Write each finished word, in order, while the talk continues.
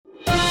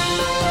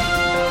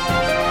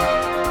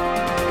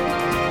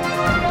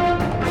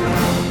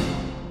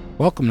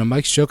Welcome to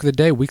Mike's Joke of the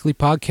Day Weekly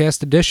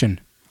Podcast Edition.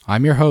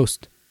 I'm your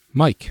host,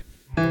 Mike.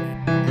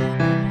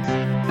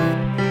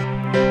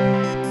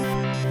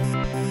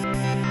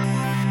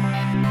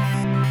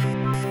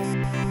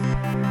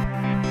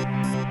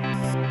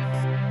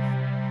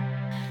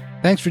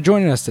 Thanks for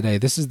joining us today.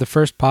 This is the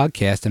first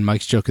podcast in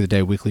Mike's Joke of the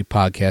Day Weekly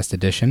Podcast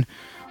Edition.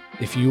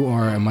 If you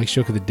are a Mike's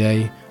Joke of the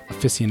Day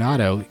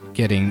aficionado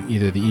getting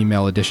either the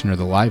email edition or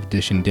the live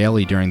edition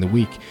daily during the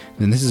week,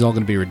 then this is all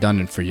going to be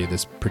redundant for you,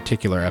 this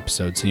particular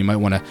episode. So you might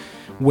want to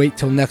wait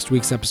till next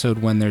week's episode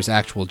when there's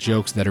actual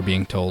jokes that are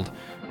being told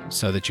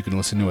so that you can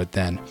listen to it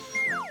then.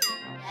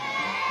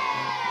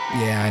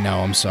 Yeah, I know,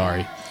 I'm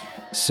sorry.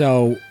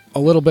 So a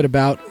little bit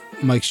about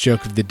Mike's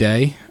Joke of the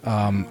Day.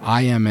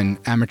 I am an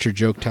amateur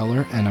joke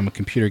teller, and I'm a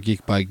computer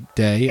geek by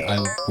day.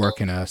 I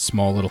work in a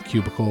small little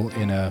cubicle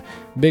in a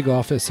big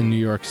office in New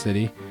York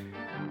City,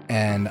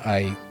 and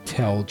I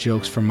tell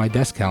jokes from my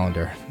desk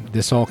calendar.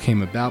 This all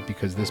came about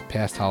because this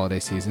past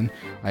holiday season,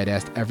 I had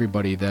asked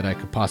everybody that I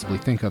could possibly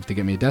think of to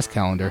get me a desk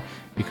calendar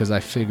because I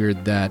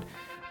figured that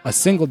a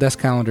single desk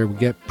calendar would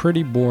get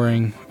pretty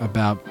boring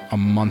about a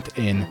month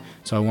in,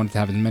 so I wanted to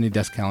have as many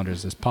desk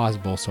calendars as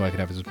possible so I could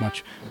have as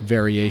much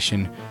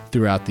variation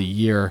throughout the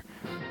year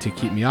to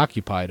keep me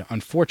occupied.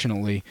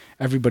 Unfortunately,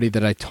 everybody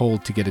that I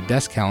told to get a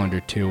desk calendar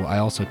to, I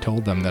also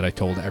told them that I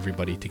told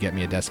everybody to get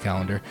me a desk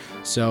calendar.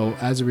 So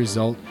as a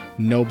result,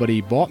 nobody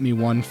bought me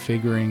one,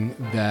 figuring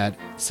that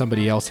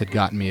somebody else had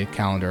gotten me a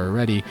calendar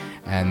already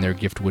and their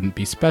gift wouldn't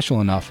be special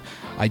enough.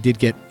 I did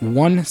get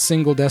one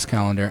single desk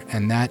calendar,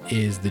 and that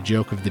is the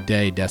Joke of the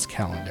Day desk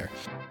calendar.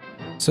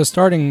 So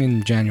starting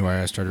in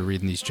January, I started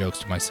reading these jokes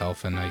to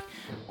myself, and I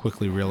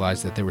quickly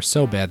realized that they were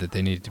so bad that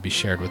they needed to be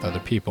shared with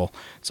other people.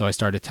 So I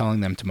started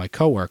telling them to my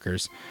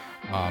coworkers,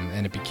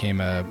 and it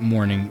became a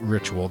morning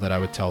ritual that I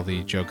would tell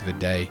the joke of the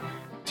day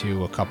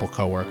to a couple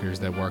coworkers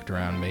that worked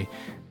around me.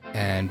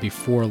 And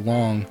before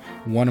long,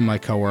 one of my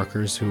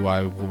coworkers, who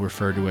I will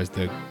refer to as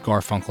the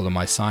Garfunkel to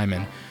my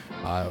Simon,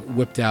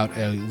 whipped out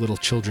a little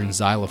children's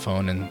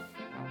xylophone and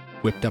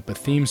whipped up a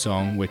theme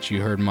song, which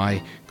you heard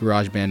my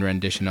GarageBand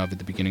rendition of at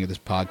the beginning of this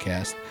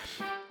podcast.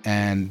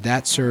 And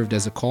that served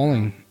as a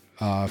calling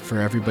for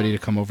everybody to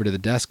come over to the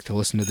desk to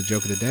listen to the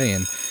joke of the day.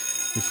 And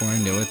before I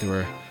knew it, there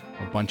were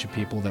a bunch of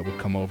people that would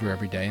come over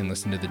every day and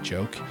listen to the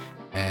joke.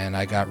 And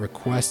I got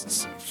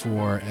requests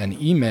for an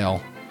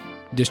email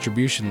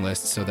distribution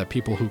list so that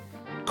people who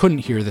couldn't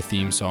hear the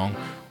theme song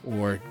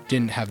or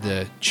didn't have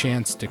the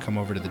chance to come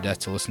over to the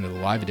desk to listen to the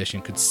live edition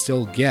could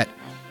still get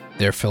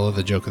their fill of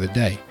the joke of the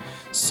day.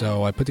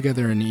 So I put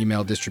together an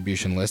email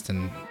distribution list,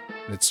 and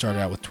it started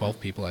out with 12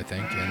 people, I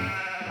think, and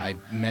I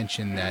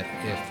mentioned that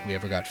if we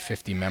ever got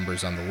 50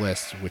 members on the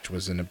list, which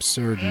was an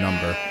absurd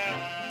number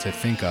to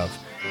think of,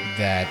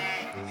 that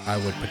I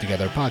would put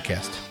together a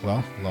podcast.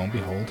 Well, lo and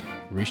behold,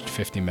 reached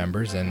 50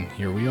 members, and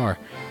here we are.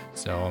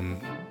 So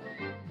I'm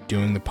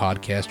doing the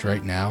podcast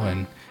right now,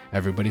 and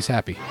everybody's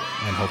happy.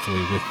 And hopefully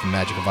with the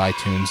magic of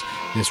iTunes,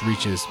 this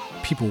reaches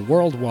people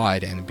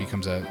worldwide and it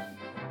becomes a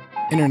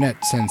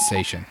internet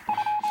sensation.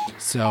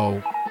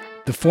 So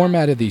the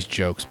format of these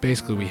jokes,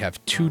 basically we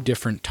have two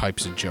different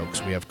types of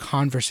jokes. We have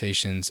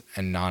conversations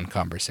and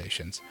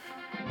non-conversations.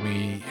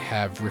 We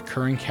have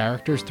recurring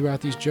characters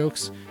throughout these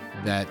jokes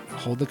that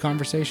hold the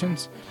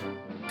conversations,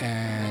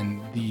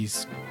 and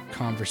these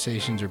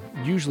conversations are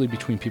usually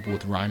between people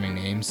with rhyming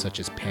names such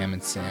as Pam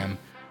and Sam,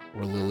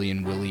 or Lily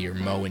and Willie, or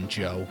Mo and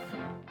Joe.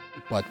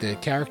 But the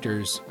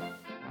characters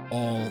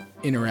all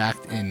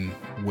interact in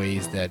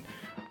ways that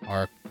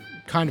are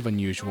kind of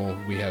unusual.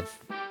 We have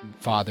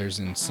fathers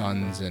and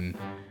sons and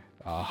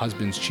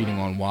husbands cheating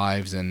on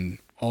wives and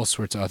all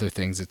sorts of other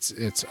things.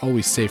 It's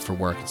always safe for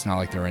work. It's not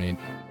like there are any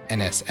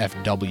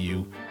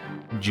NSFW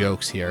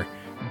jokes here,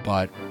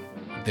 but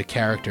the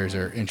characters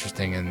are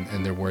interesting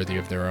and they're worthy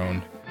of their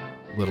own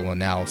little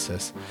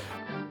analysis.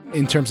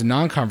 In terms of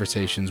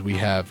non-conversations, we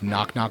have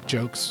knock-knock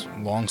jokes,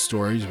 long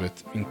stories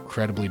with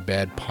incredibly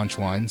bad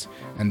punchlines,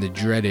 and the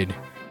dreaded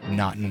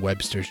Not in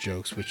Webster's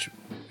jokes, which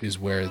is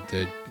where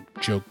the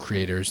joke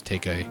creators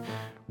take a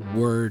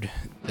word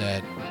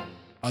that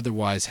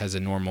otherwise has a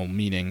normal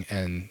meaning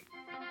and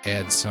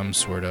add some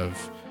sort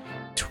of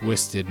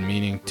twisted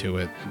meaning to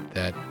it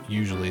that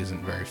usually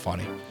isn't very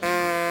funny.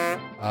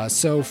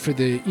 So for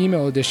the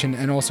email edition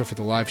and also for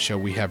the live show,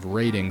 we have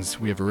ratings.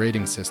 We have a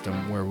rating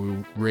system where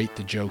we rate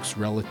the jokes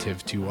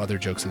relative to other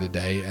jokes of the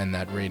day, and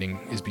that rating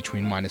is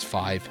between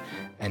 -5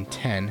 and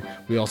 10.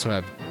 We also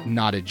have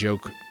not a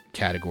joke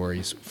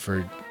categories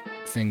for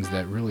things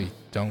that really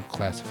don't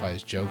classify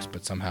as jokes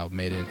but somehow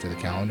made it into the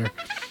calendar.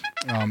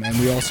 And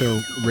we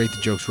also rate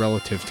the jokes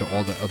relative to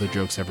all the other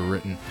jokes ever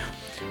written.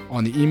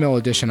 On the email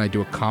edition, I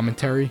do a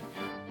commentary,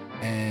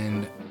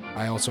 and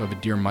I also have a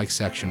Dear Mike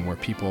section where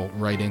people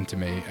write into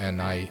me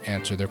and I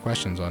answer their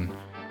questions on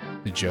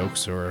the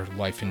jokes or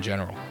life in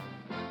general.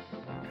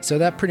 So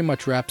that pretty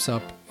much wraps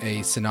up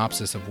a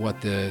synopsis of what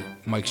the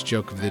Mike's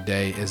Joke of the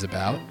Day is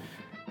about.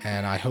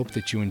 And I hope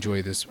that you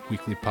enjoy this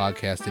weekly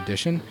podcast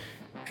edition.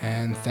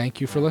 And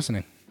thank you for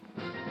listening.